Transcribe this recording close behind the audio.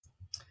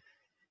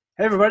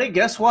Hey everybody,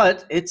 guess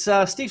what? It's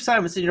Steve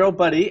Simonson, your old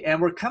buddy, and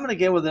we're coming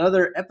again with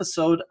another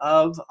episode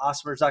of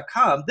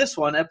Awesomers.com. This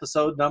one,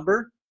 episode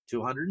number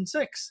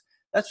 206.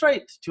 That's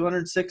right,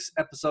 206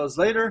 episodes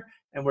later,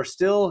 and we're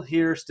still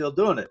here, still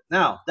doing it.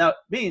 Now, that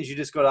means you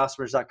just go to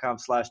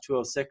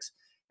Awesomers.com/206,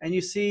 and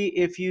you see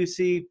if you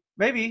see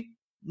maybe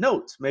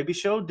notes, maybe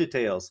show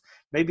details,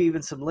 maybe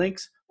even some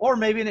links, or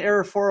maybe an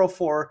error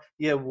 404.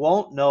 You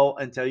won't know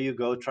until you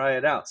go try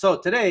it out. So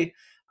today,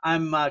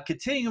 I'm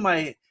continuing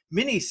my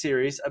mini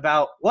series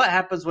about what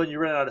happens when you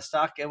run out of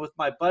stock, and with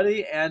my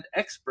buddy and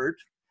expert,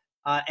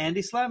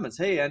 Andy Slamans.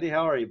 Hey, Andy,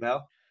 how are you,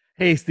 pal?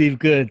 Hey, Steve.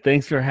 Good.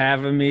 Thanks for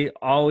having me.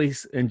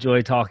 Always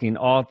enjoy talking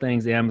all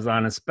things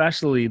Amazon,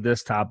 especially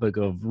this topic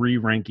of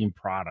re-ranking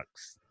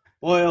products.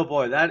 Boy, oh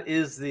boy, that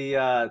is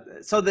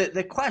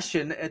the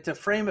question to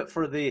frame it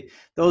for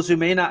those who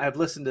may not have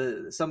listened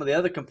to some of the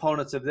other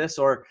components of this,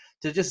 or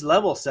to just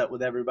level set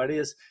with everybody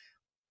is,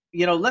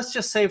 let's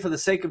just say for the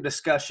sake of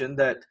discussion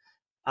that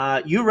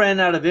you ran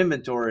out of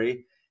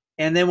inventory,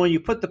 and then when you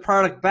put the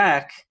product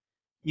back,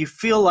 you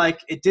feel like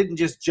it didn't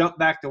just jump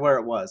back to where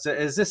it was.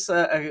 Is this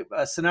a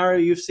scenario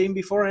you've seen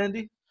before,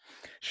 Andy?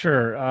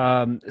 Sure.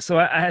 So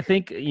I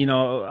think,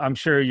 I'm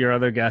sure your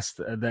other guests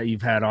that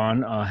you've had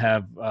on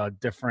have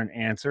different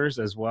answers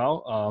as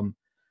well.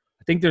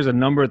 I think there's a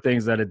number of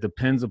things that it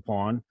depends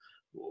upon.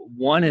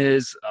 One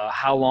is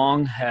how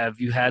long have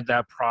you had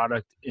that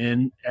product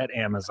in at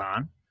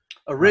Amazon?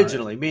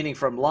 Originally, meaning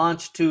from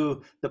launch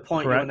to the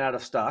point you Correct. went out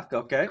of stock.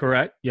 Okay.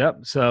 Correct. Yep.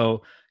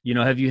 So,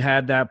 have you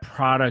had that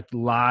product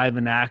live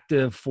and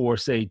active for,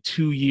 say,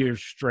 2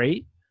 years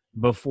straight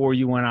before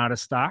you went out of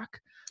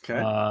stock?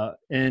 Okay.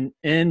 And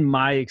in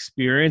my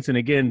experience, and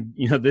again,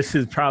 this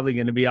is probably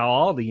going to be how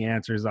all the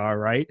answers are,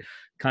 right?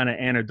 Kind of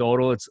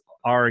anecdotal. It's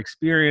our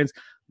experience.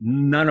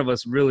 None of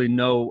us really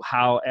know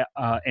how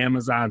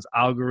Amazon's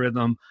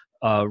algorithm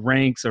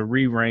ranks or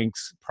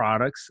re-ranks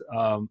products.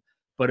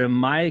 But in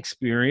my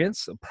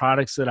experience,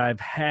 products that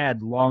I've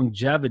had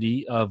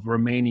longevity of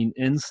remaining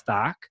in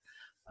stock,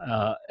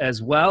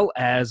 as well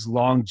as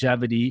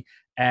longevity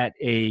at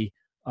a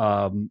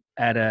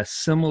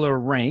similar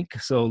rank.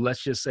 So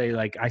let's just say,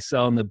 like, I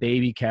sell in the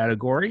baby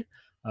category.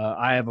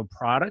 I have a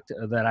product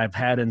that I've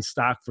had in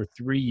stock for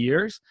 3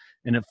 years,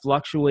 and it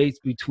fluctuates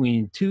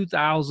between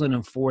 2,000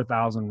 and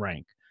 4,000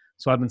 rank.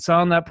 So I've been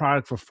selling that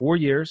product for 4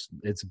 years.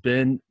 It's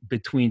been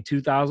between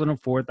 2,000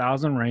 and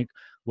 4,000 rank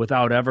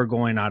without ever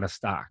going out of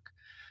stock.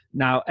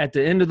 Now, at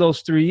the end of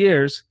those 3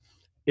 years,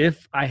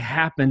 if I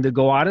happen to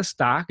go out of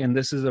stock, and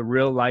this is a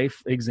real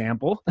life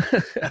example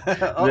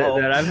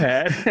that I've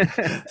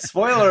had.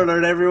 Spoiler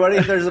alert,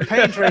 everybody. There's a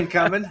pain train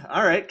coming.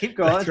 All right, keep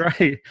going. That's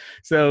right.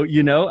 So,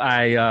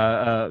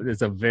 I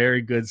it's a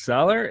very good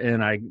seller,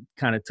 and I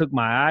kind of took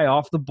my eye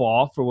off the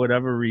ball for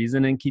whatever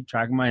reason and keep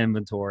track of my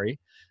inventory.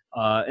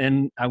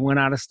 And I went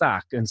out of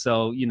stock. And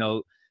so,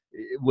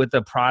 with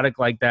a product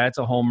like that, it's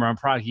a home run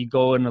product. You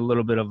go in a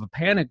little bit of a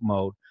panic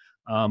mode.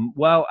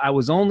 Well, I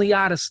was only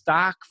out of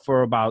stock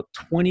for about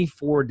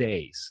 24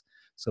 days.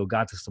 So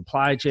got the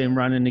supply chain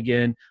running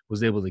again,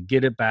 was able to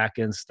get it back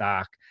in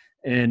stock.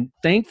 And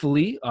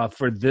thankfully,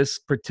 for this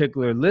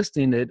particular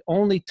listing, it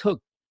only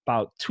took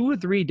about 2 or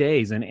 3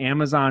 days, and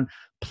Amazon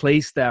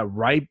placed that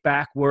right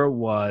back where it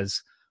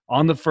was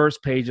on the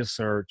first page of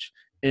search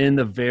in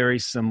a very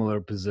similar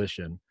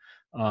position.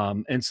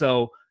 And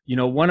so,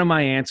 one of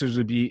my answers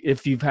would be,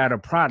 if you've had a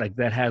product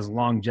that has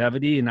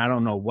longevity, and I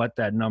don't know what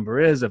that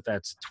number is, if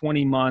that's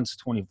 20 months,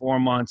 24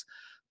 months,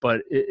 but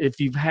if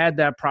you've had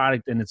that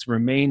product and it's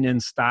remained in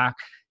stock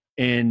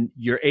and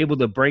you're able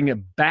to bring it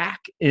back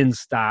in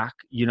stock,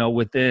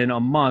 within a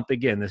month,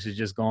 again, this is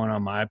just going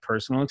on my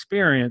personal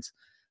experience,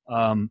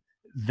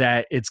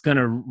 that it's going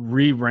to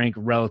re-rank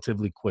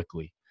relatively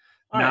quickly.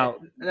 Go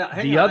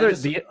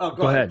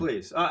ahead,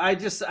 please. I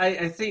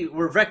think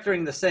we're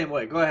vectoring the same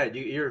way. Go ahead.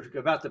 You're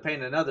about to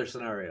paint another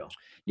scenario.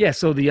 Yeah.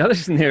 So the other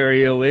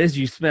scenario is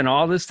you spent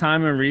all this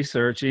time in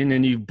researching,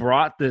 and you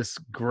brought this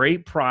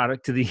great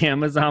product to the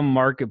Amazon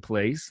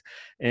marketplace,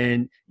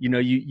 and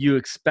you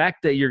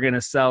expect that you're going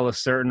to sell a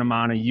certain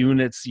amount of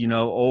units,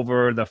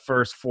 over the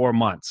first 4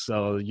 months.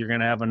 So you're going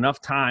to have enough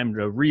time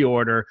to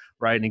reorder,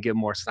 right, and get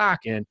more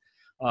stock in.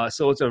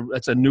 So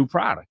it's a new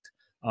product.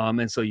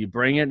 And so you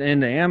bring it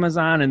into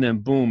Amazon, and then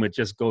boom, it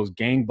just goes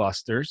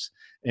gangbusters,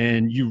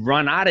 and you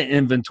run out of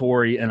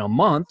inventory in a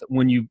month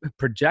when you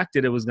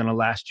projected it was going to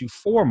last you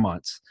 4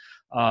 months.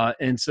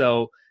 And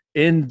so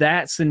in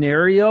that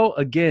scenario,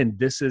 again,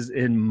 this is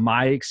in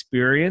my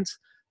experience,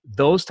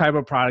 those type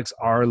of products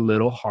are a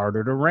little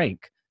harder to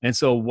rank. And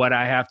so what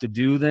I have to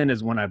do then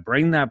is, when I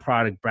bring that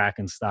product back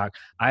in stock,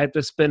 I have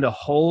to spend a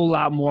whole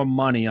lot more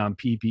money on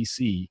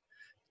PPC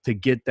to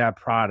get that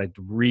product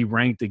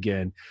re-ranked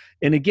again.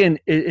 And again,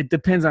 it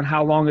depends on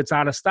how long it's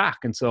out of stock.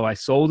 And so I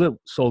sold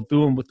through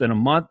them within a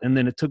month, and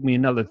then it took me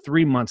another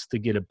 3 months to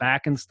get it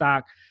back in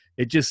stock.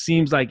 It just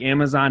seems like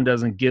Amazon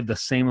doesn't give the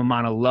same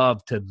amount of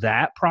love to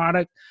that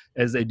product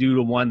as they do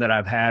to one that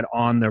I've had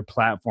on their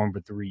platform for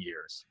 3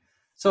 years.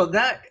 So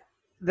that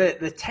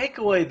the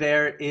takeaway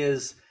there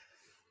is,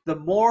 the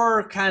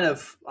more kind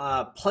of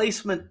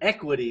placement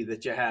equity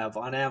that you have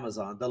on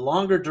Amazon, the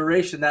longer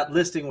duration that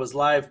listing was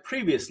live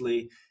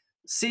previously,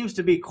 seems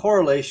to be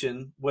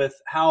correlation with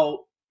how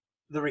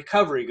the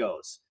recovery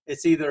goes.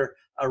 It's either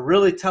a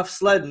really tough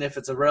sledding if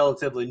it's a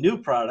relatively new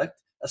product,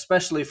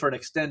 especially for an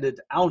extended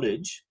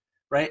outage,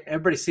 right?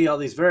 Everybody see all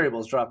these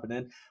variables dropping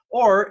in,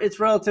 or it's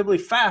relatively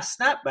fast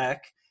snapback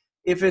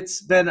if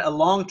it's been a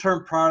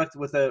long-term product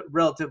with a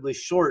relatively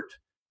short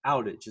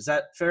outage. Is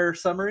that fair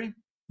summary?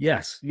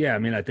 Yes. Yeah. I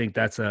mean, I think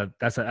that's an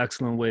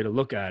excellent way to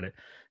look at it.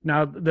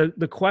 Now,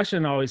 the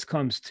question always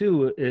comes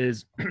to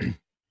is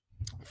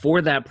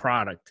for that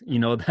product,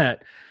 that,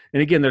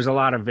 and again, there's a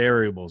lot of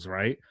variables,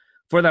 right?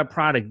 For that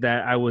product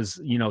that I was,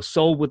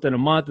 sold within a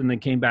month and then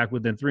came back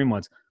within 3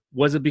 months,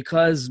 was it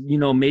because,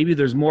 maybe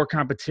there's more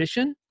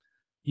competition,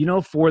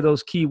 for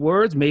those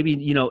keywords? Maybe,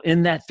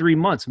 in that 3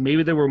 months,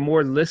 maybe there were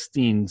more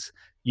listings,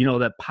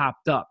 that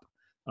popped up.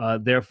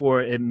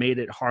 Therefore, it made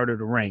it harder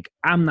to rank.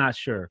 I'm not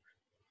sure.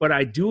 But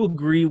I do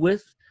agree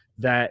with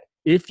that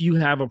if you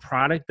have a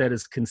product that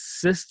is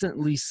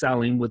consistently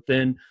selling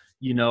within,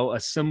 a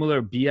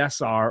similar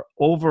BSR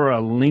over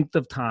a length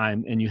of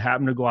time and you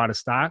happen to go out of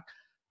stock,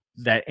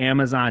 that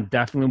Amazon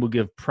definitely will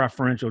give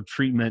preferential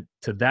treatment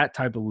to that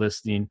type of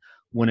listing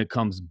when it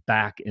comes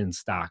back in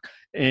stock.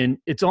 And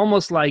it's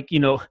almost like,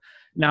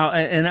 now,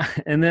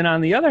 and then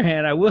on the other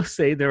hand, I will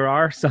say there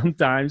are some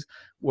times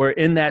where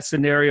in that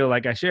scenario,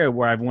 like I shared,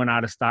 where I've went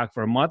out of stock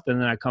for a month and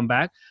then I come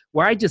back,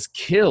 where I just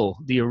kill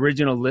the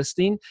original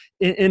listing.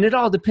 And it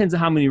all depends on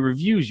how many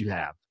reviews you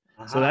have.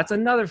 So that's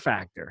another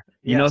factor.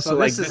 So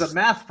this is a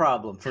math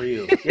problem for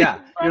you. Yeah.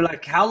 You're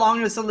like, how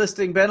long has the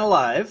listing been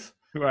alive?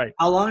 Right.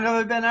 How long have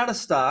I been out of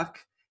stock?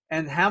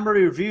 And how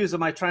many reviews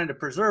am I trying to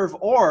preserve?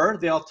 Or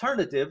the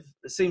alternative,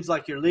 it seems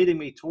like you're leading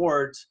me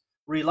towards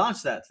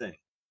relaunch that thing.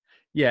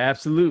 Yeah,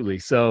 absolutely.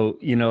 So,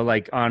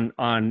 like on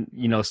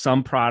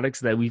some products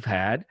that we've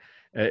had,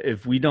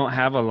 if we don't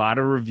have a lot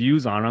of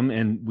reviews on them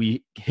and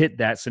we hit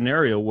that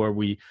scenario where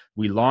we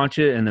launch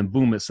it and then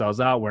boom, it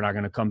sells out, we're not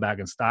going to come back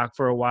in stock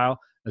for a while.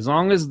 As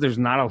long as there's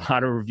not a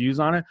lot of reviews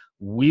on it,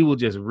 we will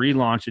just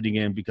relaunch it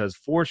again, because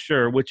for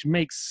sure, which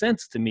makes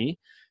sense to me.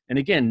 And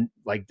again,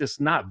 like, this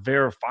not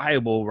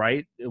verifiable,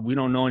 right? We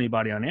don't know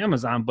anybody on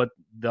Amazon, but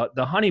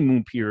the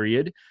honeymoon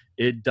period,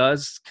 it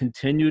does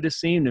continue to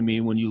seem to me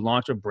when you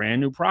launch a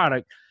brand new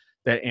product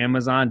that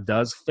Amazon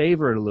does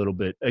favor it a little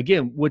bit.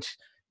 Again, which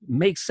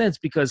makes sense,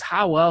 because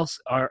how else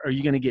are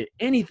you going to get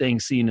anything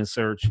seen in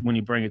search when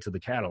you bring it to the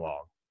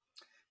catalog?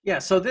 Yeah,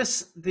 so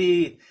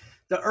the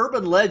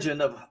urban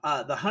legend of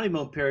the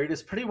honeymoon period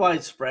is pretty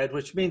widespread,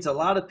 which means a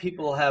lot of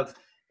people have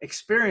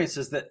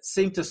experiences that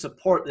seem to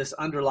support this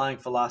underlying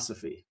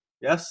philosophy.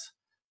 Yes?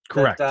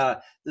 Correct.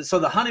 So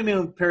the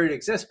honeymoon period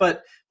exists,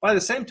 but by the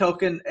same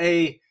token,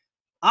 a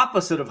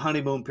opposite of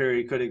honeymoon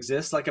period could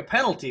exist, like a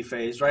penalty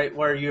phase, right?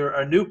 Where you're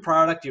a new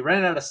product, you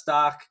ran out of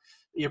stock,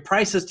 your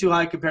price is too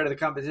high compared to the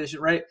competition,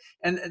 right?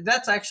 And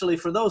that's actually,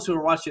 for those who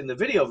are watching the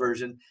video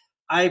version,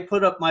 I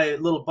put up my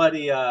little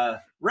buddy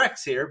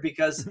Rex here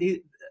because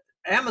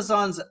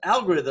Amazon's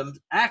algorithm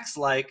acts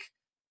like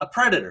a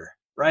predator,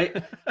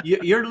 right?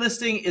 Your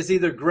listing is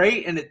either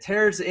great and it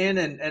tears in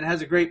and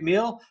has a great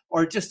meal,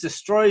 or it just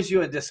destroys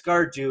you and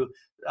discards you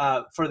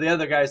for the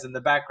other guys in the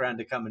background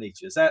to come and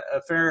eat you. Is that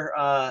a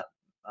fair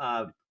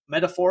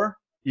metaphor?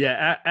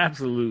 Yeah,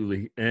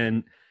 absolutely.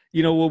 And,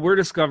 what we're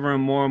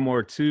discovering more and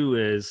more too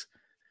is,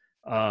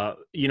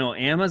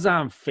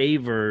 Amazon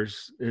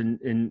favors,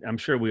 and I'm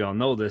sure we all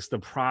know this, the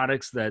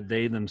products that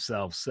they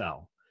themselves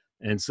sell.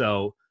 And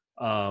so,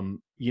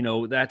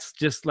 that's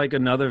just like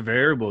another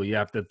variable you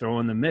have to throw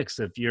in the mix.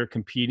 If you're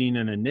competing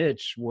in a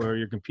niche where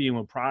you're competing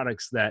with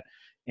products that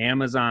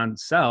Amazon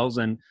sells,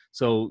 and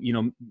so,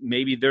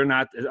 maybe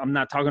I'm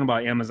not talking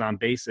about Amazon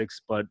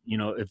basics, but,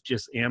 if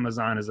just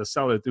Amazon is a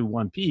seller through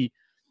 1P,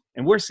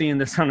 and we're seeing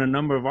this on a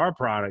number of our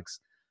products,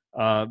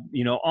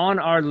 on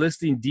our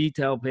listing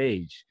detail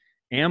page,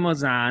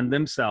 Amazon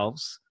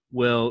themselves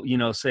will,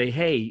 say,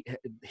 hey,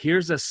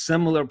 here's a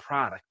similar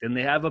product. And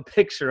they have a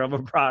picture of a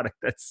product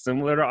that's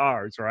similar to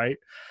ours, right?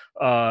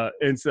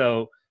 And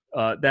so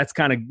that's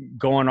kind of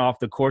going off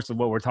the course of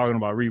what we're talking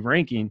about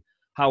re-ranking.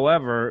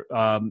 However,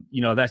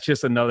 that's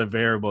just another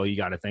variable you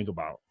got to think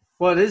about.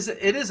 Well,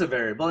 it is a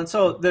variable. And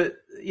so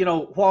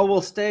while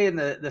we'll stay in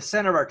the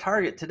center of our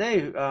target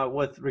today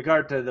with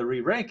regard to the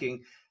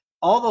re-ranking,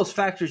 all those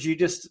factors you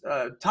just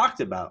talked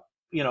about,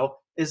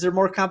 is there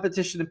more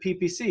competition in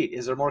PPC?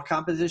 Is there more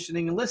competition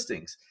in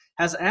listings?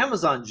 Has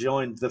Amazon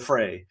joined the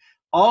fray?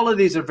 All of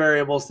these are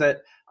variables that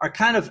are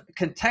kind of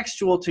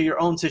contextual to your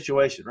own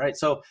situation, right?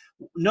 So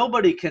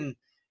nobody can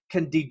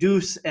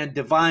deduce and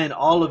divine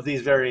all of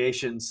these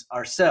variations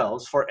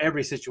ourselves for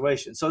every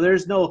situation. So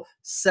there's no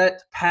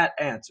set, pat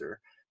answer.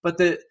 But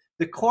the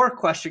core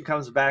question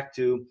comes back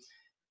to,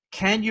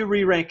 can you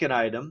re-rank an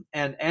item?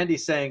 And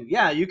Andy's saying,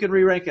 yeah, you can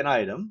re-rank an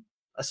item,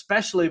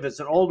 especially if it's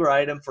an older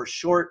item for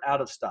short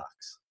out of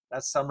stocks.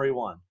 That's summary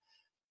one.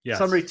 Yes.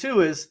 Summary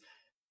two is,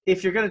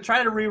 if you're going to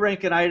try to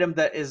re-rank an item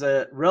that is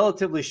a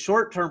relatively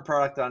short-term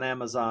product on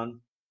Amazon,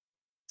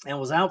 and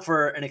was out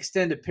for an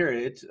extended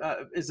period,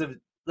 is it,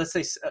 let's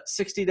say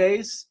 60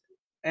 days,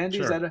 Andy?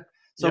 Is Sure. that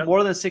so Yep.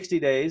 more than 60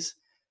 days?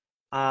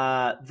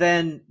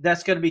 Then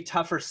that's going to be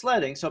tougher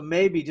sledding. So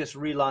maybe just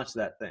relaunch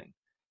that thing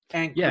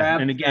and Yeah.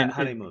 grab And that again,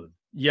 honeymoon.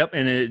 yep.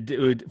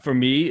 And for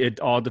me, it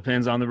all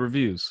depends on the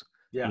reviews.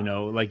 Yeah.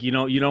 Like you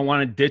don't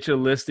want to ditch a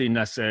listing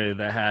necessarily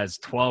that has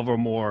 12 or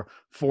more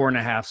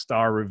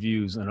 4.5-star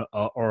reviews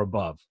or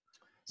above,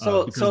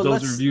 because So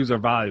those reviews are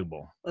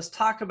valuable. let's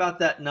talk about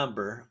that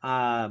number.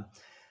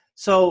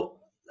 So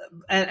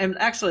and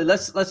actually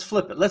let's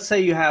flip it. Let's say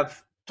you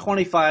have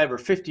 25 or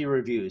 50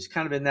 reviews,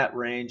 kind of in that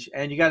range,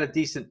 and you got a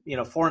decent,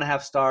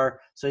 4.5 star.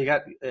 So you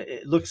got,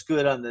 it looks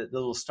good on the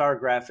little star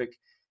graphic.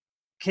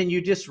 Can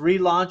you just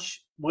relaunch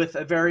with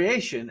a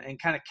variation and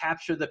kind of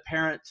capture the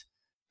parent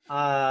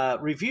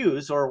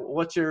reviews, or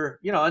what's your,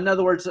 in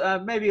other words,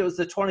 maybe it was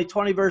the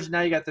 2020 version.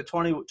 Now you got the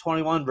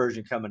 2021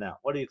 version coming out.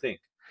 What do you think?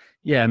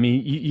 Yeah, I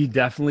mean, you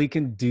definitely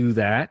can do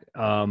that.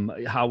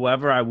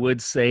 However, I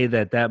would say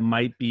that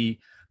might be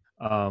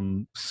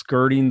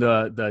skirting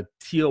the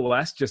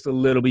TOS just a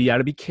little bit. You got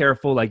to be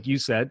careful, like you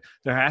said.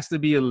 There has to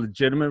be a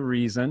legitimate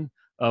reason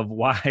of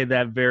why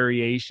that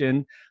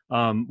variation,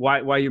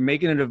 why you're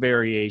making it a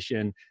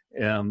variation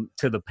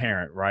to the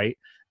parent, right?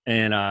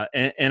 And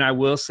I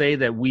will say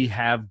that we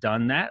have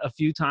done that a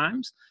few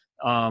times,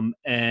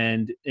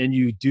 and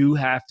you do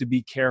have to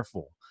be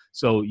careful.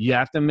 So you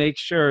have to make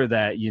sure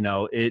that,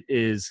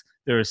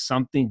 there is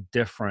something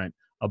different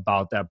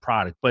about that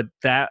product. But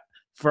that,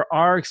 for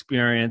our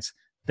experience,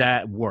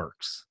 that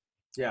works.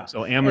 Yeah.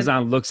 So And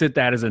Amazon looks at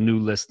that as a new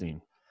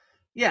listing.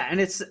 yeah,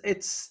 and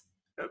it's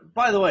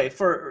by the way,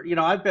 for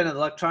I've been in the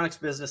electronics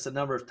business a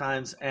number of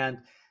times, and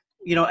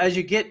as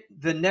you get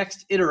the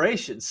next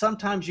iteration,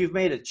 sometimes you've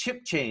made a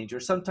chip change, or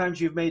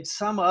sometimes you've made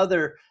some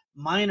other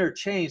minor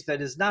change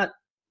that is not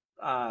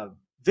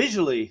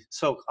visually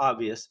so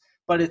obvious,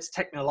 but it's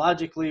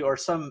technologically or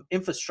some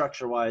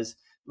infrastructure wise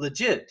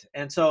legit.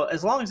 And so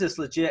as long as it's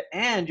legit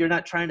and you're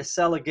not trying to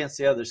sell against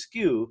the other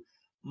SKU,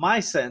 my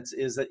sense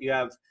is that you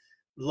have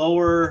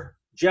lower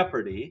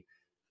jeopardy.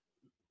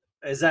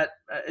 Is that,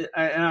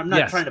 and I'm not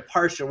Yes. trying to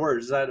parse your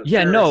words. Is that a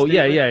Yeah, fair no,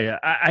 statement? yeah.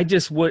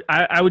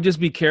 I would just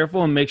be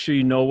careful and make sure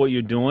you know what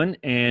you're doing,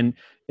 and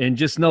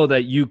just know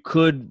that you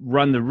could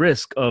run the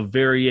risk of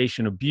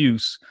variation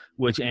abuse,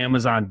 which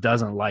Amazon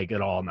doesn't like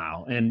at all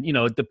now. And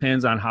it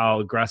depends on how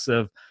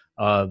aggressive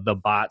the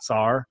bots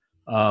are,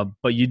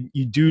 but you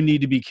do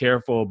need to be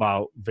careful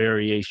about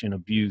variation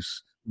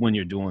abuse when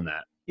you're doing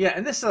that. Yeah,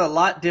 and this is a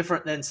lot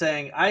different than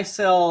saying I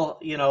sell,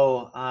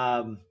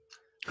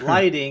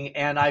 lighting,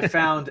 and I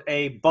found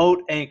a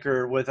boat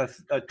anchor with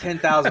a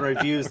 10,000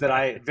 reviews that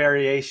I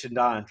variationed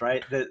on,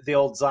 right? The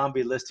old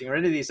zombie listing, or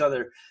any of these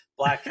other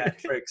black hat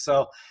tricks.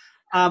 So,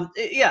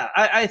 yeah,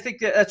 I think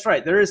that's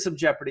right. There is some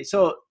jeopardy.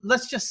 So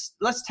let's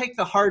take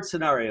the hard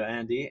scenario,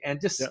 Andy,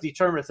 and just Yeah.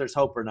 determine if there's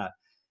hope or not.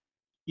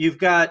 You've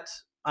got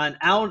an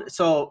out,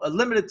 so a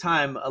limited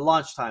time, a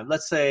launch time.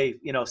 Let's say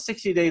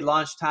 60-day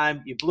launch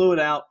time. You blew it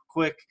out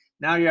quick.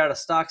 Now you're out of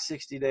stock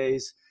 60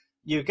 days.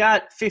 You've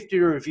got 50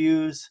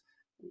 reviews.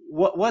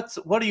 What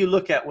do you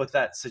look at with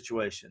that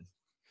situation?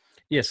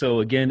 Yeah.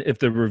 So again, if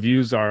the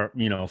reviews are,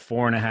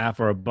 4.5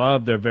 or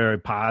above, they're very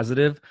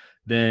positive,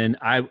 then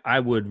I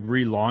would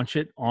relaunch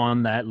it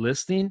on that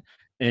listing,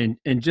 and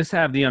just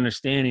have the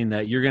understanding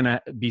that you're going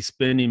to be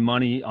spending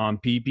money on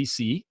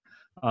PPC.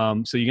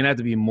 So you're going to have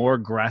to be more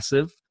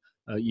aggressive.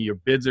 Your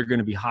bids are going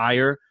to be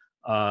higher.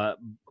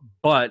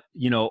 But,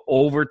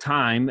 over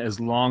time,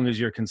 as long as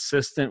you're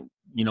consistent,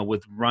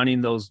 with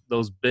running those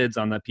bids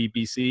on the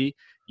PPC,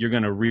 you're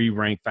going to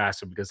re-rank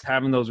faster, because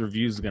having those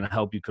reviews is going to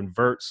help you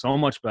convert so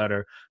much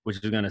better,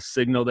 which is going to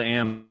signal to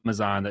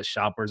Amazon that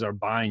shoppers are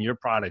buying your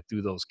product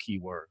through those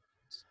keywords.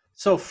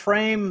 So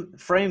frame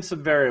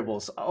some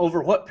variables.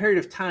 Over what period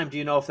of time do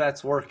you know if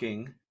that's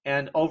working?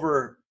 And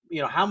over,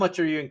 how much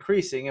are you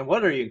increasing, and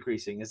what are you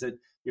increasing? Is it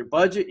your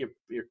budget,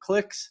 your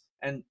clicks,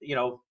 and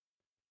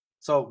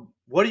so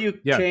what do you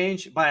Yeah.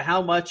 change by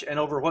how much, and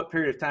over what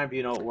period of time do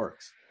you know it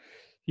works?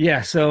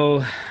 Yeah.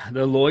 So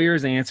the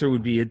lawyer's answer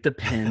would be, it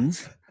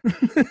depends.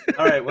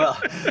 All right. Well,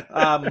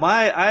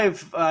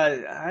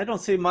 I don't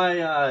see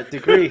my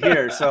degree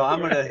here, so I'm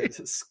going Right.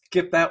 to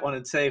skip that one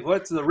and say,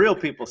 what's the real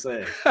people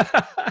say?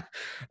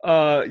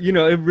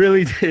 It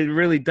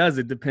really does.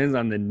 It depends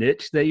on the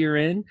niche that you're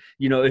in.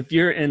 If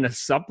you're in a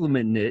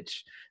supplement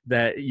niche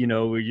that,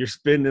 where you're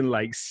spending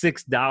like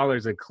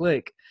 $6 a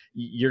click,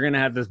 you're going to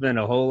have to spend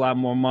a whole lot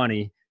more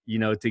money,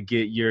 to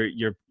get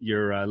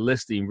your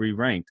listing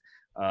re-ranked.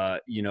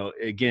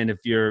 Again, if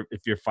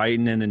you're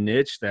fighting in a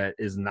niche that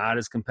is not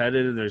as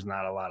competitive, there's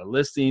not a lot of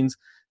listings,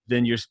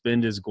 then your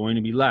spend is going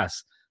to be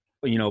less.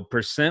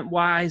 Percent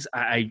wise,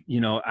 I'm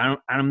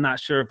not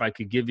sure if I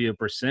could give you a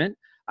percent.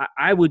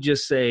 I would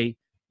just say,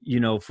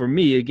 for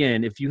me,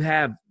 again, if you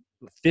have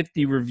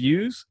 50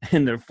 reviews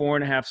and they're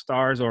 4.5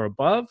 stars or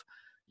above,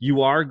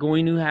 you are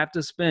going to have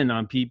to spend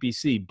on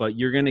PPC, but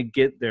you're going to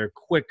get there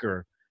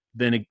quicker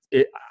than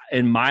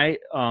in my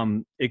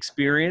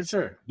experience,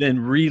 Sure. than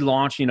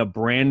relaunching a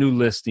brand new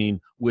listing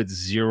with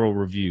 0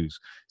 reviews.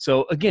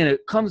 So again,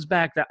 it comes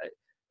back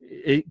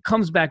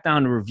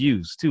down to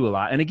reviews too a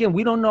lot. And again,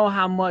 we don't know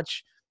how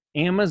much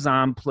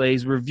Amazon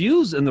plays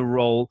reviews in the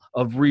role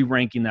of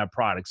re-ranking that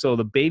product. So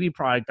the baby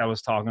product I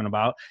was talking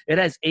about, it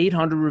has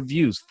 800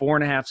 reviews,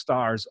 4.5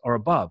 stars or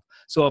above.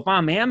 So if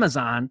I'm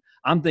Amazon,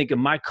 I'm thinking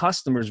my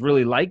customers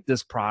really like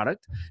this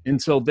product.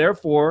 And so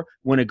therefore,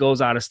 when it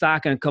goes out of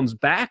stock and it comes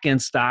back in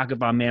stock,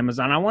 if I'm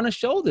Amazon, I want to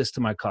show this to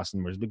my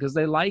customers because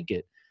they like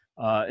it.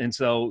 And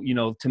so,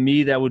 to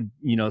me, that would,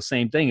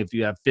 same thing. If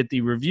you have 50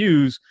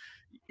 reviews,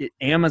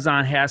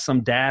 Amazon has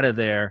some data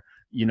there,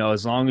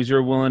 as long as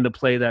you're willing to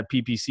play that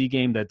PPC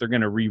game, that they're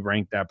going to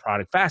re-rank that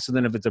product faster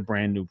than if it's a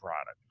brand new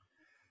product.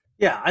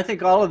 Yeah, I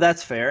think all of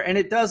that's fair. And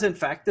it does, in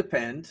fact,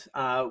 depend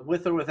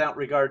with or without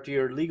regard to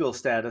your legal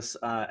status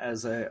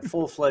as a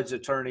full-fledged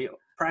attorney,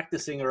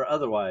 practicing or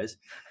otherwise.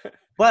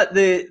 But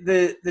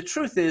the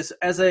truth is,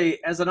 as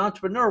an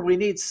entrepreneur, we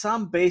need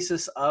some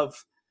basis of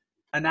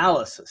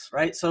analysis,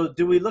 right? So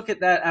do we look at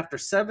that after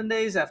 7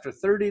 days, after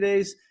 30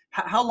 days?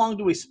 How long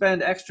do we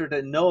spend extra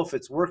to know if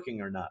it's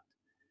working or not?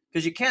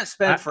 Because you can't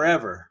spend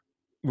forever.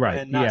 Right.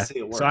 And not see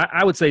it work. So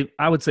I would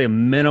say a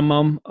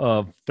minimum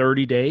of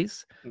 30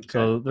 days. Okay.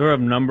 So there are a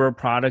number of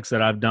products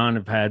that I've done,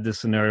 have had this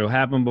scenario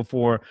happen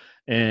before,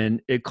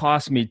 and it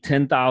cost me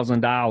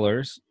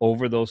 $10,000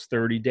 over those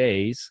 30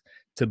 days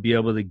to be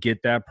able to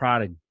get that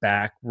product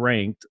back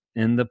ranked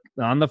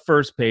on the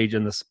first page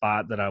in the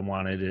spot that I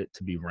wanted it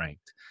to be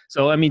ranked.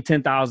 So, I mean,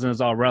 10,000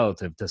 is all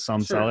relative. To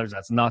some sellers,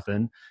 that's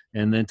nothing.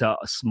 And then to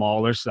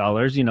smaller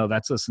sellers,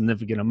 that's a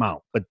significant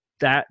amount. But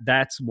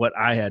that's what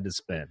I had to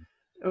spend.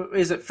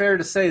 Is it fair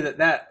to say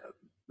that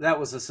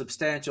was a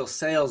substantial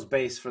sales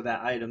base for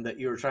that item that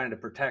you were trying to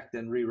protect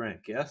and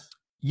re-rank, yes?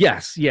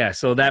 Yes, yeah.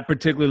 So that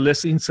particular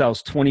listing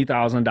sells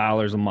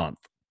 $20,000 a month.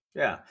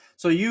 Yeah.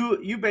 So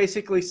you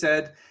basically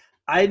said,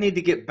 I need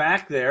to get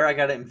back there. I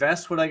got to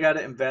invest what I got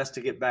to invest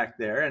to get back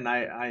there. And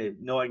I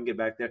know I can get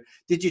back there.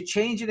 Did you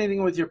change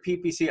anything with your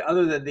PPC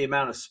other than the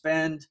amount of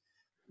spend?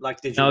 Like,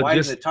 did you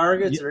widen the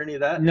targets or any of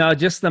that? No,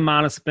 just the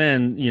amount of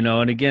spend,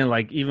 and again,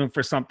 like even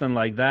for something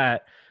like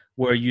that,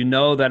 where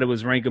that it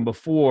was ranking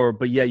before,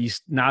 but yet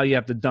now you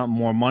have to dump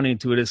more money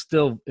into it. It's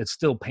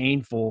still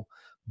painful.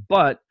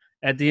 But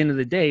at the end of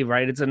the day,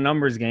 right, it's a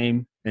numbers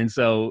game. And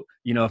so,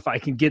 if I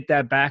can get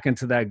that back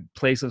into that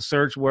place of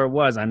search where it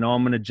was, I know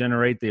I'm going to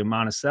generate the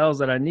amount of sales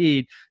that I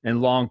need.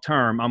 And long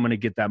term, I'm going to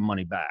get that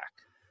money back.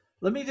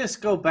 Let me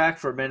just go back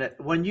for a minute.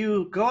 When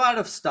you go out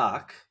of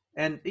stock,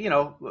 and,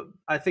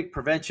 I think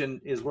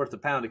prevention is worth a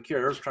pound of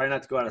cure. Try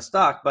not to go out of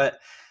stock. But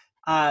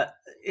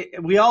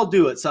we all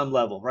do at some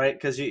level, right?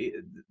 Because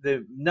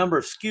the number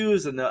of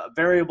SKUs and the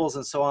variables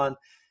and so on.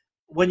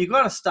 When you go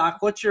out of stock,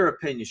 what's your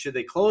opinion? Should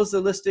they close the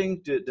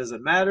listing? Does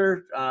it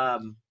matter?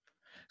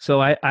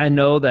 So I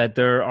know that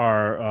there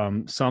are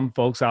some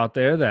folks out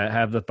there that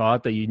have the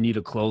thought that you need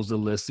to close the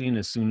listing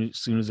as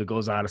soon as it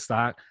goes out of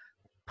stock.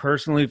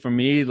 Personally, for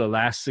me, the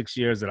last 6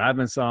 years that I've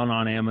been selling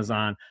on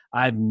Amazon,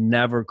 I've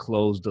never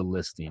closed a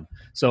listing.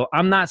 So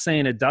I'm not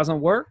saying it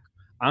doesn't work.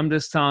 I'm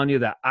just telling you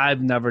that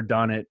I've never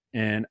done it,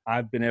 and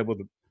I've been able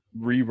to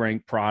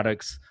re-rank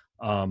products,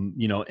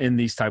 in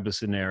these type of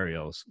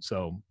scenarios.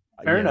 So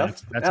fair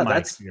enough. That's my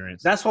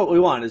experience. That's what we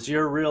want, is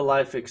your real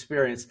life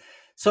experience.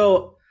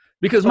 So,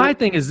 because my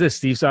thing is this,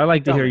 Steve, so I'd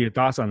like to hear your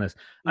thoughts on this.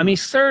 I mean,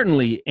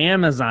 certainly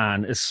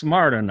Amazon is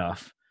smart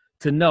enough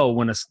to know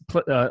when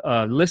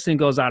a listing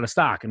goes out of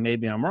stock, and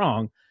maybe I'm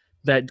wrong,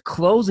 that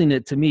closing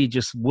it to me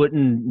just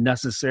wouldn't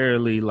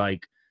necessarily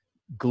like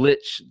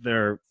glitch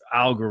their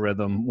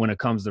algorithm when it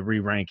comes to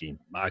re-ranking.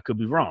 I could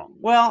be wrong.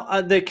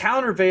 Well, the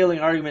countervailing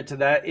argument to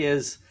that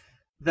is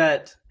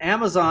that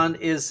Amazon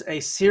is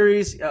a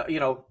series,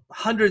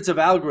 hundreds of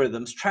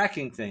algorithms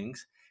tracking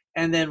things.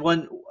 And then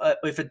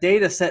if a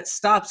data set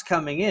stops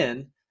coming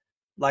in,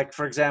 like,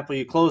 for example,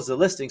 you close the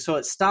listing, so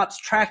it stops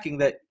tracking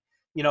that,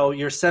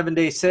 your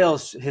 7-day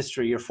sales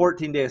history, your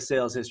 14-day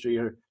sales history,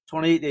 your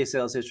 28-day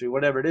sales history,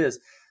 whatever it is,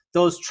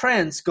 those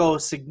trends go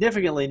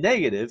significantly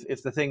negative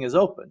if the thing is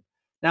open.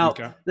 Now,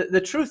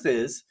 the truth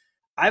is,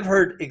 I've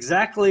heard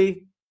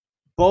exactly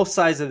both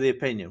sides of the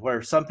opinion,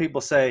 where some people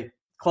say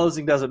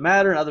closing doesn't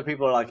matter, and other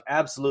people are like,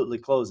 absolutely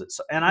close it.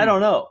 So, and I don't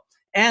know.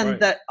 And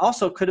that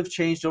also could have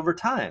changed over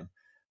time,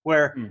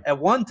 where at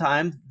one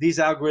time these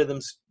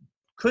algorithms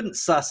couldn't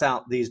suss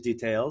out these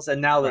details, and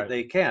now that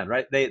they can,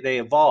 right? They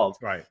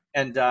evolved. Right.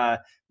 And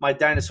my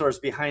dinosaurs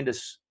behind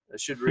us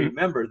should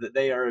remember that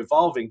they are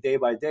evolving day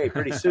by day.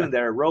 Pretty soon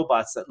there are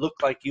robots that look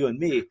like you and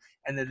me,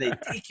 and then they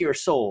take your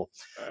soul.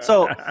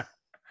 So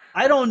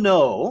I don't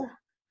know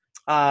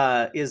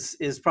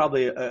is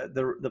probably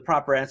the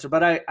proper answer,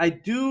 but I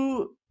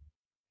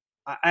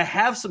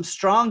have some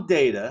strong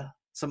data,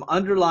 some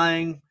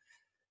underlying,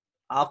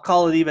 I'll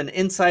call it even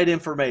inside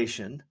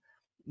information,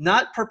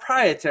 not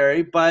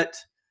proprietary, but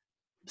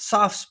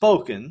soft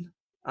spoken,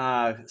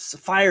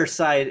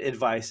 fireside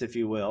advice, if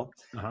you will,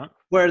 Uh-huh.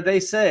 where they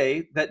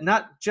say that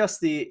not just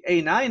the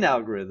A9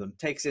 algorithm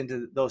takes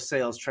into those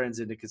sales trends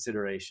into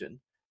consideration,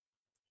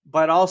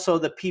 but also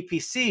the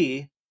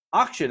PPC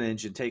auction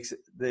engine takes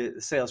the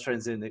sales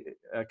trends into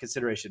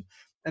consideration.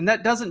 And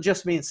that doesn't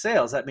just mean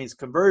sales, that means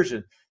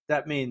conversion.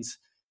 That means,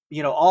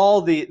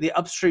 all the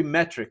upstream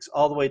metrics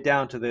all the way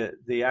down to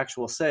the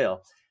actual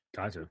sale.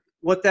 Gotcha.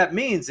 What that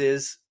means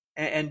is,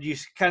 and you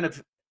kind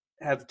of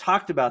have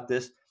talked about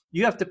this,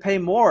 you have to pay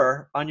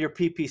more on your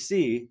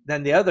PPC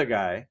than the other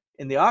guy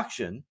in the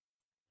auction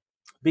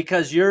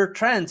because your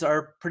trends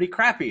are pretty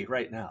crappy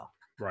right now.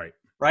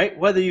 Right?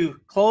 Whether you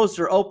closed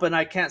or open,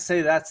 I can't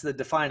say that's the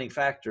defining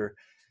factor.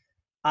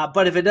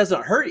 But if it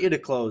doesn't hurt you to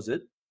close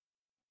it,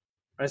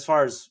 as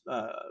far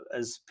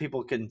as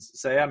people can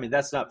say, I mean,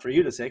 that's not for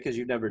you to say because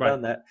you've never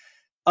done that.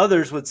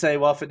 Others would say,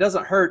 well, if it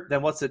doesn't hurt,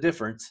 then what's the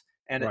difference?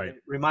 And it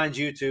reminds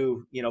you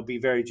to, be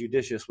very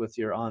judicious with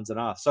your ons and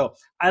offs. So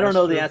I don't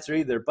know the answer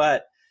either,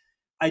 but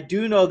I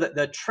do know that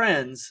the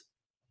trends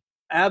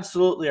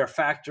absolutely are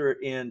factored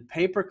in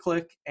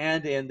pay-per-click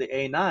and in the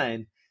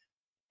A9.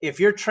 If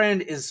your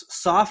trend is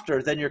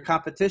softer than your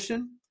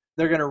competition,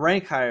 they're going to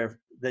rank higher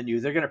than you.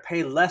 They're going to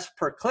pay less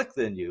per click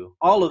than you.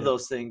 All of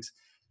those things,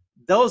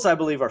 those I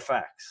believe are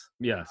facts.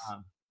 Yes.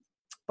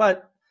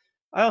 But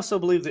I also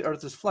believe the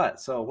earth is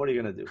flat. So what are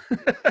you going to do?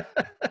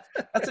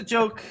 That's a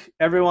joke.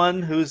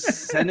 Everyone who's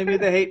sending me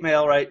the hate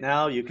mail right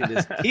now, you can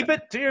just keep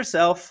it to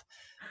yourself.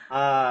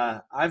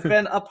 I've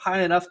been up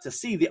high enough to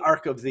see the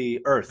arc of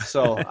the earth.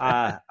 So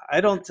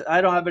I don't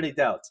have any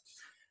doubts.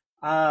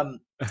 All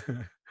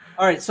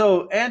right,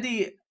 so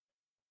Andy,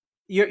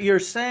 you're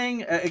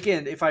saying,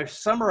 again, if I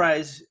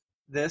summarize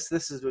this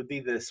would be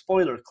the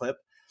spoiler clip.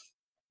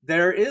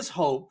 There is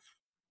hope.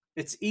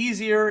 It's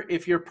easier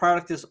if your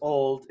product is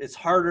old. It's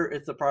harder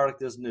if the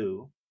product is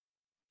new,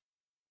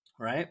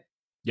 right?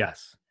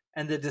 Yes.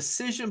 And the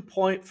decision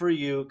point for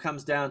you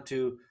comes down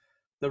to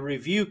the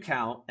review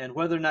count and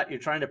whether or not you're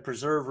trying to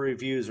preserve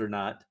reviews or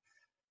not.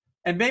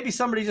 And maybe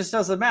somebody just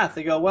does the math.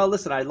 They go, well,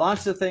 listen, I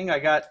launched the thing. I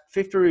got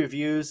 50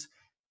 reviews.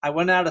 I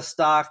went out of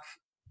stock.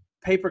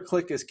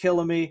 Pay-per-click is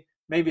killing me.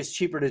 Maybe it's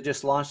cheaper to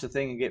just launch the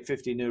thing and get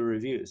 50 new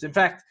reviews. In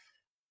fact,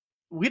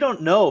 we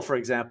don't know, for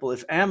example,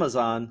 if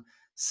Amazon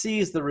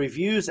sees the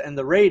reviews and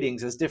the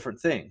ratings as different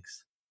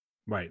things.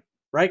 Right?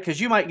 Because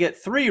you might get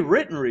 3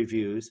 written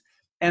reviews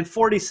and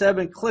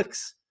 47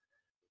 clicks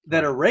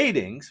that are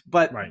ratings,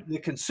 but the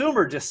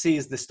consumer just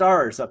sees the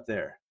stars up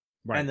there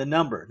and the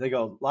number. They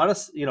go, a lot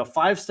of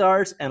 5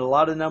 stars and a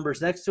lot of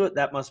numbers next to it.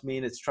 That must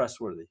mean it's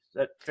trustworthy. Is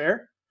that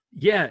fair?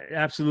 Yeah,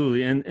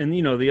 absolutely. And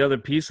the other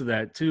piece of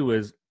that too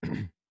is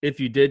if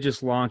you did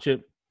just launch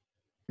it,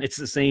 it's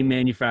the same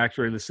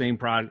manufacturer, the same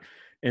product,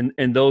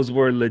 and those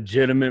were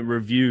legitimate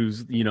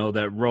reviews,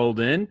 that rolled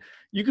in,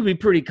 you can be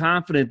pretty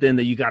confident then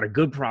that you got a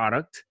good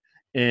product.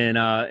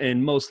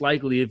 And most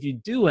likely if you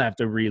do have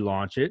to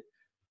relaunch it,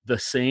 the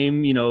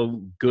same,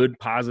 good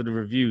positive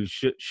reviews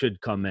should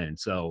come in.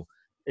 So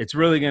it's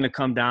really going to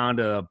come down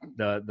to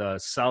the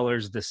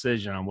seller's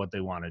decision on what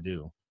they want to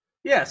do.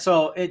 Yeah,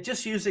 so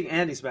just using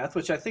Andy's math,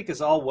 which I think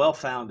is all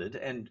well-founded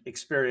and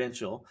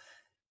experiential,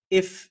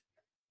 if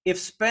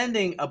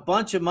spending a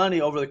bunch of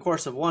money over the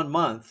course of 1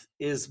 month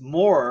is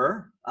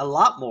a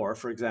lot more,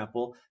 for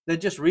example, than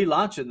just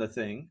relaunching the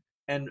thing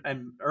and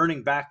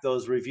earning back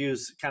those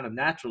reviews kind of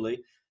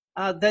naturally,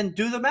 then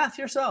do the math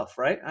yourself,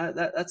 right?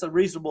 That's a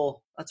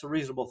reasonable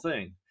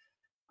thing.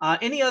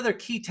 Any other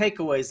key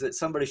takeaways that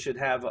somebody should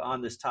have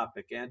on this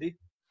topic, Andy?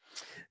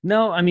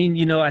 No, I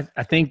mean,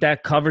 I think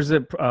that covers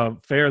it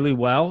fairly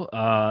well.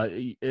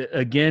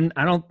 Again,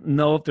 I don't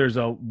know if there's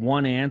a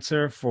one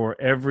answer for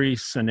every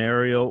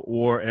scenario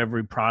or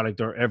every product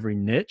or every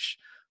niche,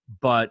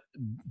 but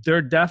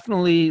there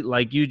definitely,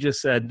 like you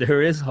just said,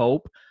 there is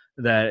hope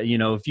that,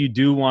 if you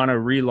do want to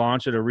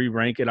relaunch it or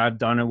re-rank it, I've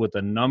done it with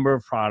a number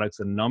of products,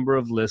 a number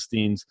of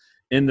listings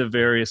in the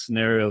various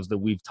scenarios that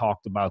we've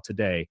talked about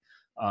today.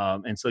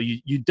 And so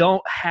you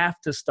don't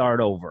have to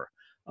start over.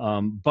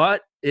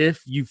 But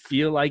if you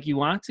feel like you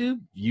want to,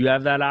 you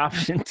have that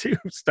option to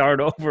start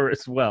over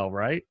as well,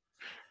 right?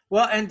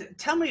 Well, and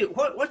tell me,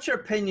 what's your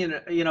opinion,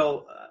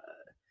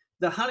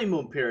 the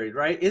honeymoon period,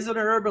 right? Is it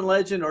an urban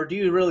legend, or do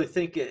you really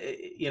think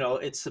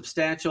it's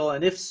substantial?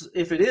 And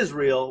if it is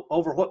real,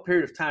 over what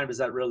period of time does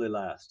that really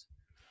last?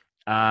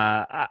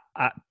 I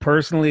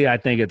personally, I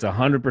think it's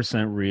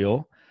 100%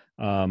 real.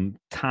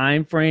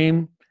 Time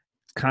frame,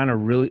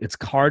 it's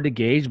hard to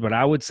gauge, but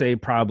I would say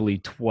probably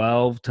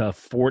 12 to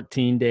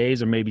 14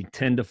 days or maybe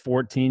 10 to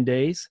 14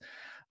 days.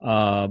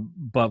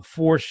 But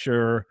for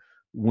sure,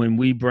 when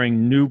we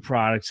bring new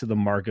products to the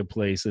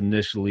marketplace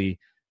initially,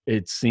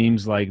 it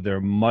seems like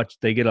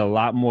they get a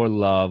lot more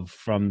love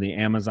from the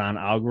Amazon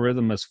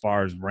algorithm as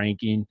far as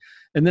ranking.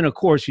 And then of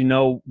course,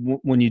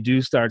 when you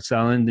do start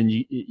selling, then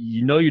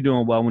you're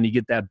doing well when you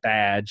get that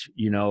badge,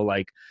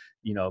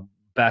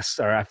 best,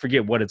 or I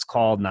forget what it's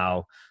called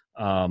now.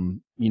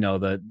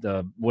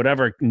 The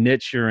whatever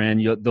niche you're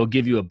in, they'll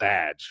give you a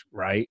badge,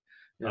 right?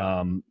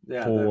 Yeah.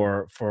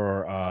 Yeah.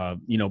 For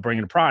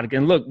bringing a product.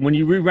 And look, when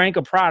you re-rank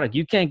a product,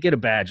 you can't get a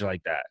badge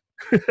like that.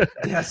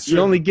 That's you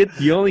true. only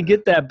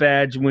get that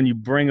badge when you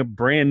bring a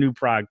brand new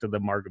product to the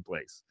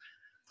marketplace.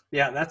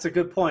 Yeah, that's a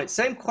good point.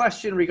 Same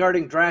question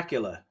regarding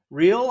Dracula.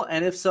 Real?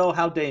 And if so,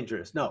 how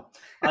dangerous? No,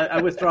 I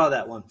withdraw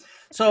that one.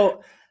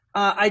 So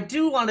I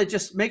do want to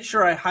just make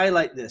sure I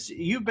highlight this.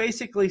 You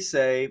basically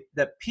say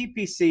that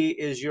PPC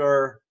is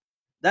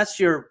that's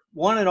your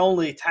one and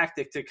only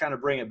tactic to kind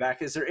of bring it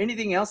back. Is there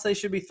anything else they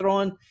should be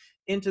throwing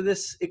into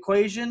this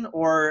equation,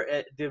 or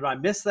did I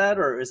miss that,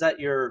 or is that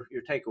your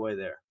takeaway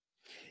there?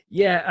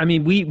 Yeah, I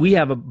mean, we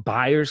have a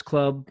buyers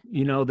club,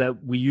 that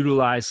we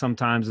utilize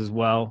sometimes as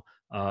well.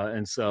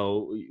 And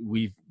so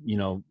we've,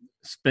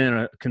 spent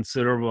a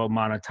considerable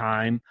amount of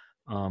time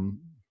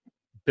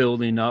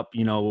building up,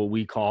 what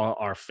we call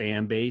our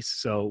fan base.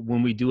 So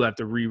when we do have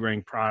to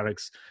re-rank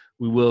products,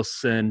 we will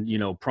send,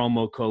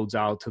 promo codes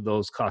out to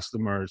those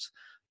customers.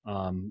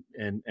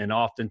 And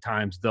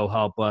oftentimes they'll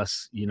help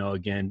us,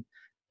 again,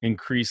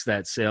 increase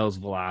that sales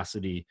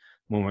velocity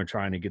when we're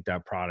trying to get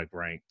that product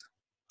ranked.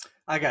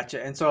 I got you.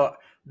 And so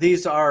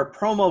these are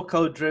promo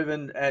code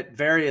driven at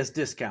various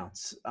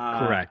discounts.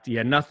 Correct.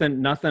 Yeah.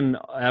 Nothing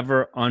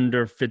ever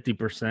under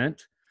 50%.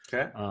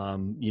 Okay.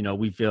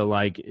 We feel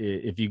like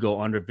if you go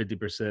under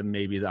 50%,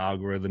 maybe the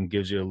algorithm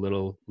gives you a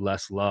little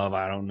less love.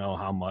 I don't know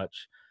how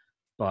much,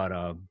 but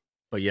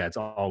yeah, it's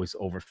always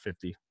over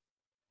 50.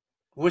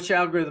 Which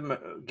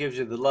algorithm gives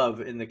you the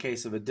love in the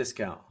case of a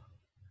discount?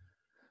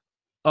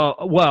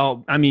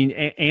 Well, I mean,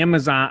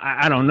 Amazon,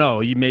 I don't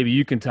know. Maybe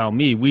you can tell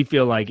me. We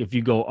feel like if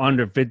you go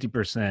under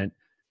 50%,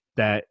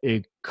 that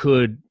it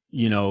could,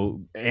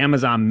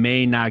 Amazon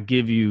may not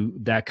give you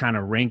that kind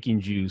of ranking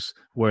juice.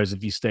 Whereas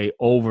if you stay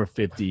over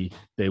 50,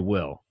 they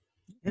will.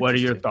 What are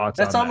your thoughts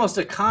on that? That's almost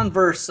a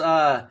converse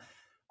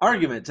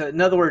argument. In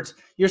other words,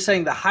 you're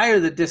saying the higher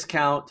the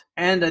discount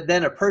and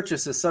then a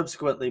purchase is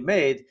subsequently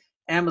made,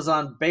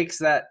 Amazon bakes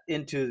that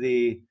into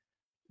the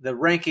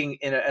ranking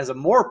as a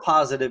more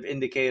positive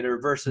indicator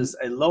versus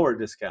a lower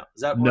discount.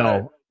 Is that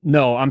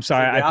No, I'm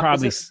sorry.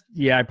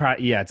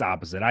 It's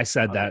opposite. I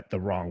said that the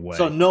wrong way.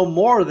 So no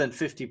more than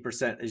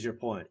 50% is your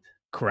point.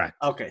 Correct.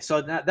 Okay.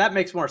 So that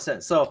makes more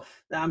sense. So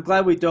I'm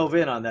glad we dove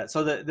in on that.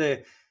 So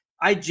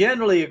I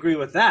generally agree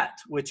with that,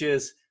 which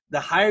is the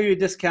higher you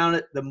discount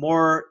it, the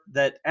more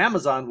that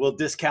Amazon will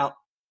discount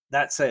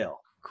that sale.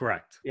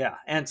 Correct. Yeah.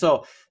 And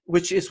so,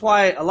 which is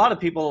why a lot of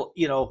people,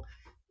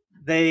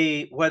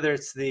 whether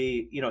it's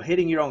the,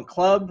 hitting your own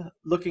club,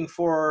 looking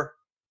for,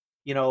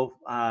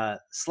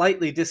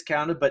 slightly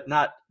discounted, but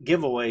not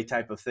giveaway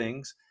type of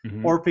things,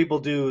 mm-hmm. or people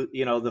do,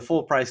 the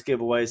full price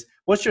giveaways.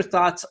 What's your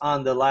thoughts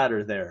on the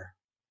latter there?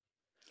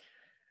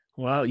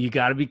 Well, you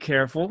got to be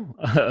careful.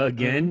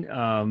 Again,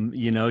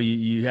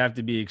 you have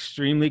to be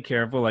extremely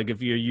careful. Like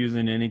if you're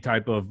using any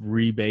type of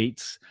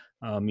rebates,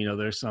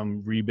 there's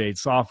some rebate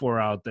software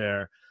out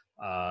there.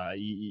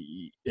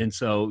 And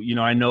so,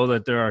 I know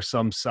that there are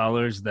some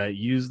sellers that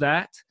use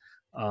that.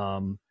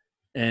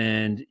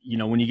 And,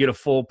 when you get a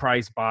full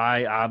price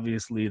buy,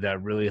 obviously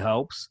that really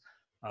helps.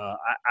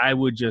 I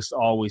would just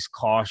always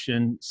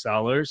caution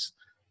sellers.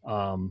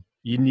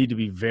 You need to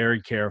be very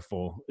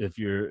careful if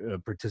you're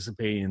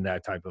participating in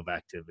that type of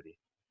activity.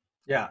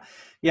 Yeah.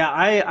 Yeah.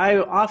 I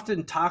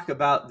often talk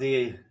about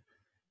those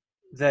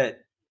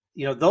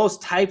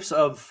types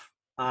of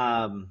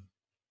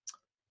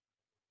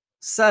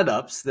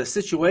setups, the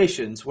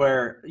situations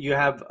where you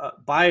have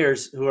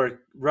buyers who are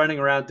running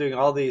around doing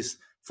all these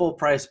full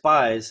price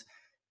buys,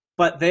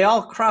 but they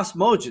all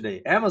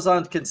cross-mogenate.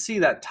 Amazon can see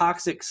that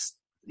toxic,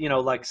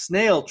 like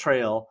snail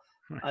trail.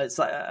 It's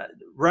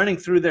running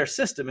through their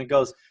system and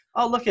goes,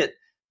 oh, look at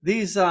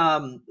these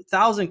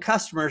 1,000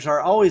 customers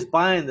are always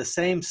buying the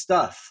same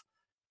stuff.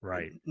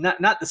 Right.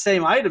 Not the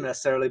same item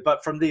necessarily,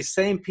 but from these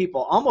same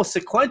people, almost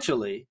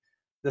sequentially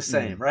the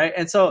same, mm-hmm. right?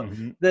 And so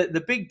mm-hmm.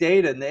 the big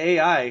data and the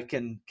AI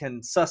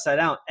can suss that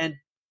out. And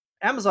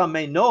Amazon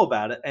may know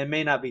about it and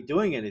may not be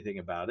doing anything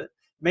about it.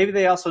 Maybe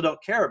they also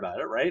don't care about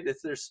it, right? If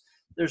there's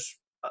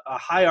a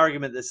high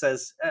argument that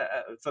says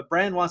if a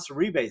brand wants to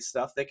rebate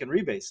stuff, they can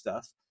rebate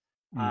stuff.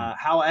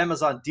 How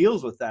Amazon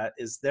deals with that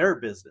is their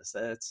business.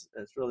 It's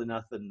really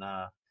nothing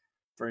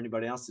for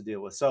anybody else to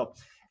deal with. So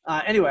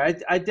anyway,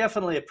 I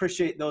definitely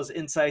appreciate those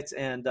insights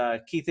and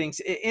key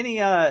things.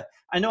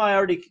 I know I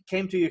already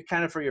came to you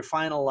kind of for your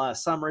final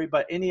summary,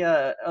 but any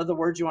other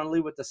words you want to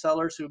leave with the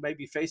sellers who may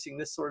be facing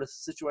this sort of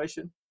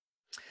situation?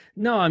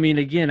 No, I mean,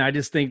 again, I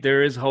just think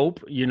there is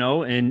hope,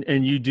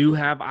 and you do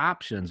have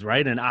options,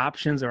 right? And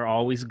options are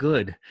always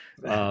good.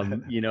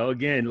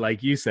 Again,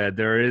 like you said,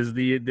 there is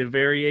the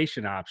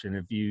variation option.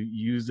 If you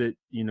use it,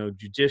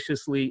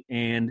 judiciously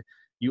and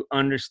you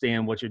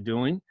understand what you're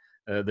doing,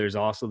 there's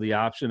also the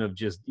option of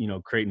just,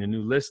 creating a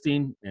new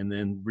listing and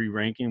then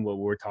re-ranking what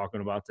we're talking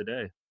about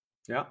today.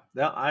 Yeah,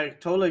 I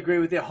totally agree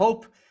with you.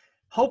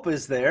 Hope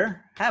is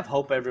there. Have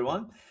hope,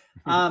 everyone.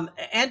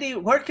 Andy,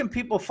 where can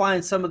people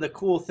find some of the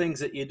cool things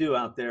that you do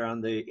out there on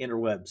the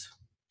interwebs?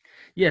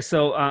 Yeah,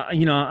 so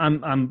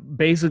I'm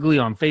basically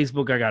on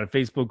Facebook. I got a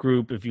Facebook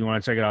group. If you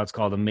want to check it out, it's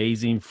called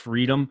Amazing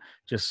Freedom.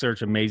 Just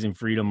search Amazing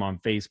Freedom on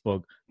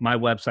Facebook. My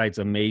website's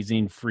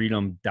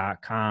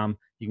amazingfreedom.com.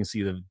 You can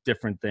see the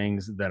different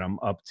things that I'm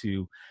up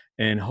to,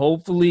 and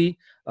hopefully,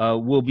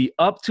 we'll be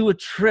up to a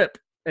trip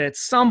at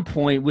some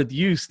point with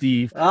you,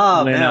 Steve.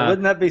 Oh When man,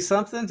 wouldn't that be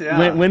something? when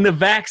Yeah. when the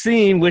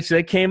vaccine, which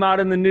they came out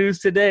in the news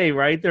today,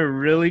 right? They're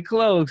really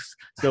close.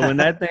 So when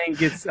that thing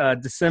gets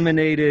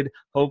disseminated,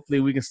 hopefully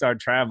we can start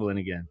traveling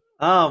again.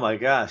 Oh my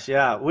gosh,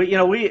 yeah. We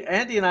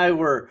Andy and I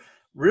were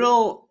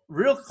real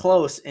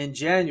close in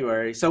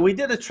January. So we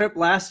did a trip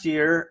last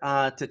year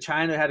to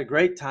China. Had a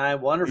great time,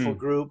 wonderful Mm.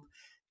 group,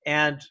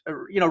 and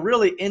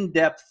really in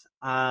depth,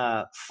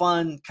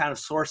 fun kind of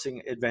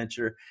sourcing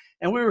adventure.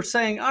 And we were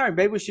saying, all right,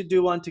 maybe we should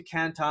do one to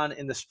Canton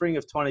in the spring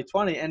of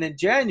 2020. And in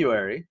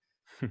January,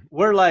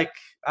 we're like,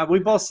 we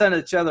both sent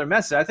each other a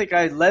message. I think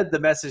I led the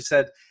message,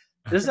 said,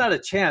 "There's not a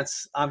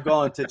chance I'm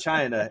going to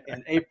China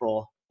in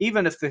April,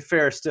 even if the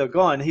fair is still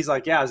going." He's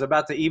like, "Yeah, I was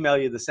about to email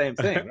you the same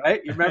thing, right?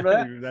 You remember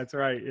that?" That's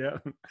right. Yeah.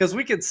 Because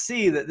we could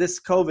see that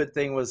this COVID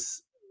thing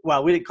was,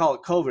 well, we didn't call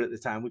it COVID at the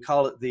time. We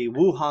called it the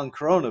Wuhan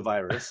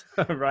coronavirus.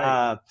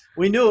 Right.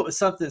 We knew it was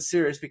something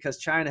serious because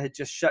China had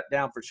just shut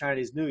down for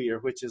Chinese New Year,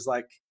 which is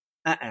like,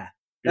 that'd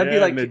be Yeah,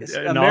 like and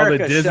all the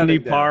America Disney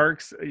shutting down.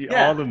 parks, all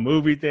Yeah, the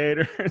movie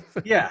theaters.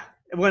 yeah.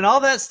 When all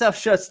that stuff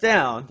shuts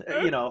down,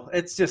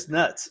 it's just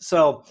nuts.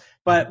 So,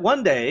 but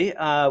one day,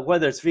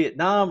 whether it's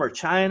Vietnam or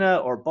China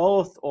or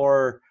both,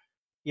 or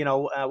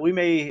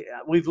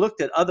we've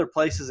looked at other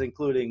places,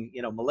 including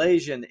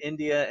Malaysia and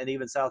India and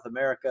even South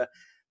America,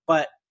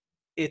 but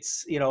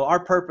it's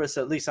our purpose.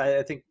 At least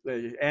I think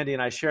Andy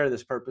and I share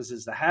this purpose: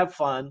 is to have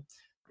fun,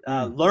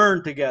 Mm,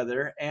 learn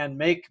together, and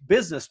make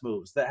business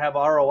moves that have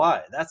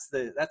ROI. That's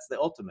the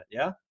ultimate.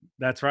 Yeah.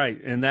 that's right.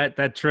 And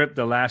that trip,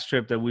 the last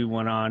trip that we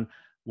went on,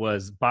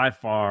 was by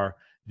far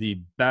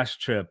the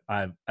best trip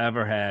I've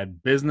ever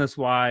had, business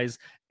wise.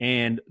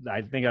 And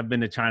I think I've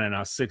been to China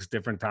now 6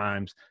 different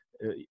times.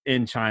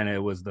 In China,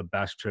 it was the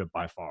best trip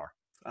by far.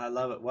 I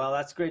love it. Well,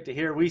 that's great to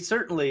hear.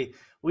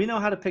 We know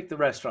how to pick the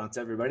restaurants,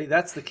 everybody.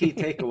 That's the key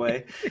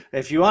takeaway.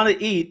 If you want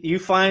to eat, you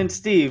find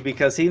Steve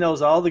because he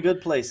knows all the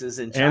good places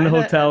in And the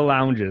China. hotel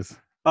lounges.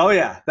 Oh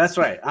yeah, that's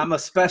right. I'm a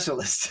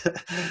specialist.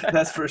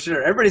 That's for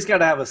sure. Everybody's got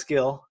to have a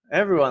skill.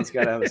 Everyone's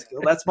got to have a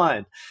skill. That's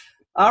mine.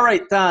 All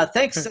right.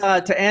 Thanks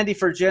to Andy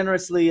for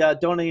generously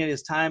donating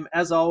his time.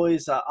 As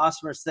always,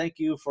 Awesomers, thank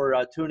you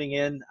for tuning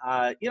in.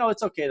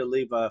 It's okay to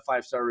leave a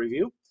 5-star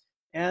review.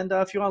 And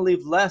if you want to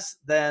leave less,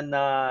 then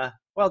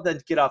then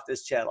get off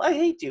this channel. I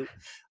hate you.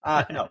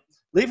 No,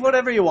 leave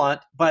whatever you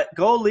want, but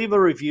go leave a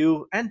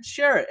review and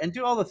share it and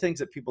do all the things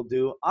that people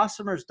do.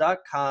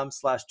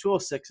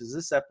 Awesomers.com/206 is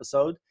this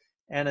episode.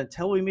 And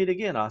until we meet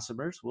again,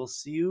 Awesomers, we'll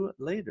see you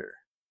later.